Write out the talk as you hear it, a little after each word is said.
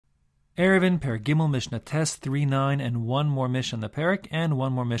Eruvin, Perek Gimel, Mishnah Tes 3.9, and one more Mishnah on the Perek, and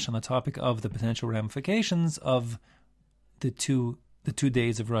one more Mishnah on the topic of the potential ramifications of the two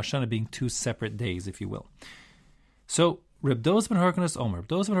days of Rosh Hashanah being two separate days, if you will. So, Reb Doz ben Hyrcanus Omer. Reb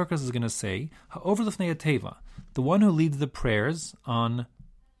Doz ben Hyrcanus is going to say, Ha'over l'fnei Teva, the one who leads the prayers on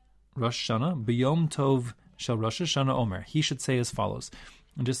Rosh Hashanah, B'yom Tov shel Rosh Hashanah Omer. He should say as follows.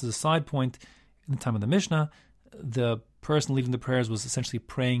 And just as a side point, in the time of the Mishnah, the person leading the prayers was essentially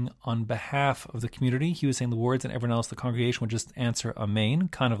praying on behalf of the community. He was saying the words, and everyone else, the congregation, would just answer Amen,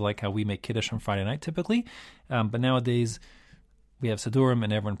 kind of like how we make Kiddush on Friday night typically. But nowadays, we have Sidurim,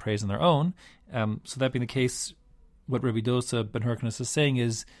 and everyone prays on their own. So that being the case, what Rabbi Dosa ben Hyrcanus is saying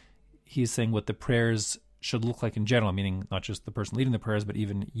is, he's saying what the prayers should look like in general, meaning not just the person leading the prayers, but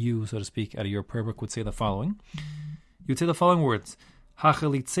even you, so to speak, out of your prayer book would say the following. You would say the following words.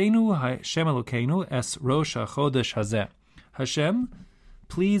 Hachalitzenu Hashem Elokeinu es Rosh HaChodesh Hazeh. Hashem,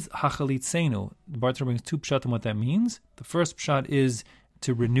 please hachalitzenu. The Barter brings two pshat on what that means. The first pshat is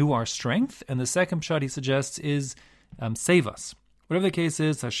to renew our strength, and the second pshat he suggests is save us. Whatever the case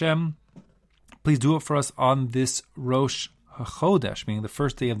is, Hashem, please do it for us on this Rosh HaChodesh, meaning the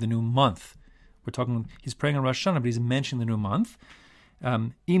first day of the new month. We're talking, he's praying on Rosh Hashanah, but he's mentioning the new month.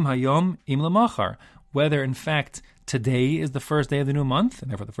 Im hayom, im lamachar. Whether, in fact, today is the first day of the new month, and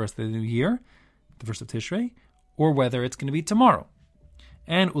therefore the first day of the new year, the first of Tishrei, or whether it's going to be tomorrow.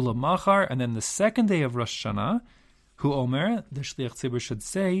 And ulamachar, and then the second day of Rosh Hashanah, hu omer, the Shliach Tzibur should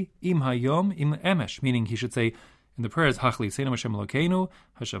say, im hayom, im emesh, meaning he should say in the prayers, hachli seinu Hashem Elokeinu,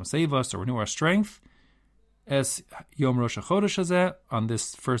 Hashem save us, or renew our strength, es yom Rosh HaChodesh hazeh, on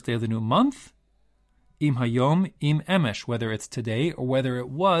this first day of the new month, im hayom, im emesh, whether it's today or whether it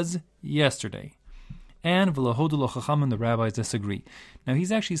was yesterday. And v'lahodu lo chachamim, the rabbis disagree. Now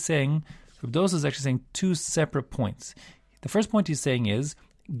he's actually saying, Reb Dosa is actually saying two separate points. The first point he's saying is,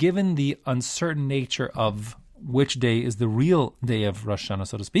 given the uncertain nature of which day is the real day of Rosh Hashanah,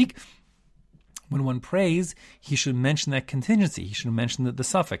 so to speak, when one prays, he should mention that contingency. He should mention the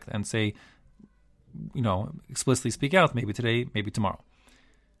suffix and say, explicitly speak out, maybe today, maybe tomorrow.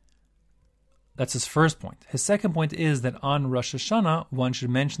 That's his first point. His second point is that on Rosh Hashanah, one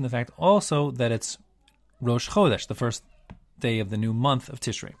should mention the fact also that it's Rosh Chodesh, the first day of the new month of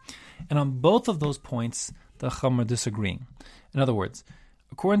Tishrei. And on both of those points, the Chacham are disagreeing. In other words,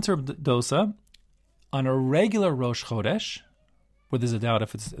 according to Dosa, on a regular Rosh Chodesh, where there's a doubt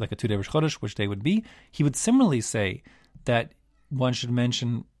if it's like a 2-day Rosh Chodesh, which day would be, he would similarly say that one should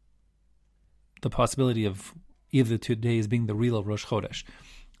mention the possibility of either the 2 days being the real Rosh Chodesh.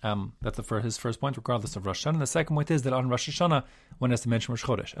 That's his first point, regardless of Rosh Hashanah. And the second point is that on Rosh Hashanah, one has to mention Rosh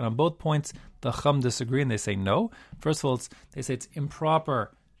Chodesh. And on both points, the Chacham disagree, and they say no. First of all, they say it's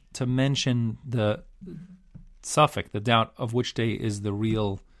improper to mention the suffix, the doubt of which day is the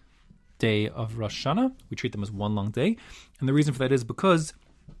real day of Rosh Hashanah. We treat them as one long day. And the reason for that is because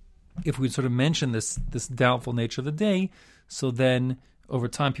if we sort of mention this doubtful nature of the day, so then over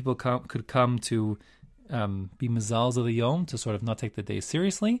time people could come to be mazals of the yom, to sort of not take the day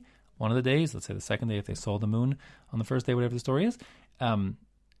seriously. One of the days, let's say the second day, if they saw the moon on the first day, whatever the story is, and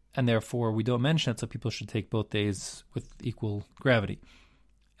therefore we don't mention it, so people should take both days with equal gravity.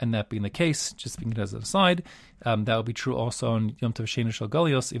 And that being the case, just speaking as an aside, that would be true also on Yom Tov Sheni Shel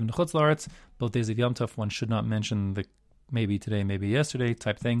Galios, even the Chutz La'aretz. Both days of Yom Tov, one should not mention the maybe today, maybe yesterday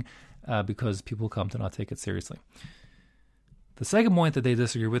type thing, because people come to not take it seriously. The second point that they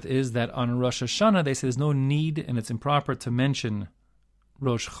disagree with is that on Rosh Hashanah, they say there's no need and it's improper to mention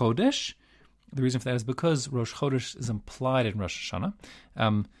Rosh Chodesh. The reason for that is because Rosh Chodesh is implied in Rosh Hashanah.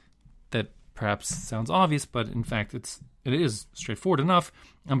 That perhaps sounds obvious, but in fact it is straightforward enough.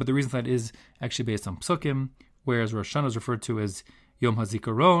 But the reason for that is actually based on Psukim, whereas Rosh Hashanah is referred to as Yom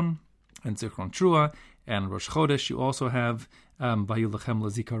HaZikaron and Zichron Trua, and Rosh Chodesh you also have Vayu Lechem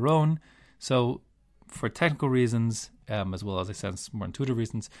LaZikaron. So for technical reasons, as well as I said, more intuitive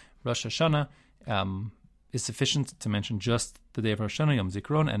reasons, Rosh Hashanah is sufficient to mention just the day of Rosh Hashanah, Yom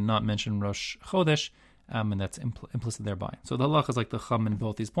Zikaron, and not mention Rosh Chodesh, and that's implicit thereby. So the halach is like the Chum in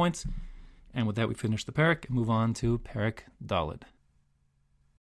both these points. And with that, we finish the Perek and move on to Perek Daled.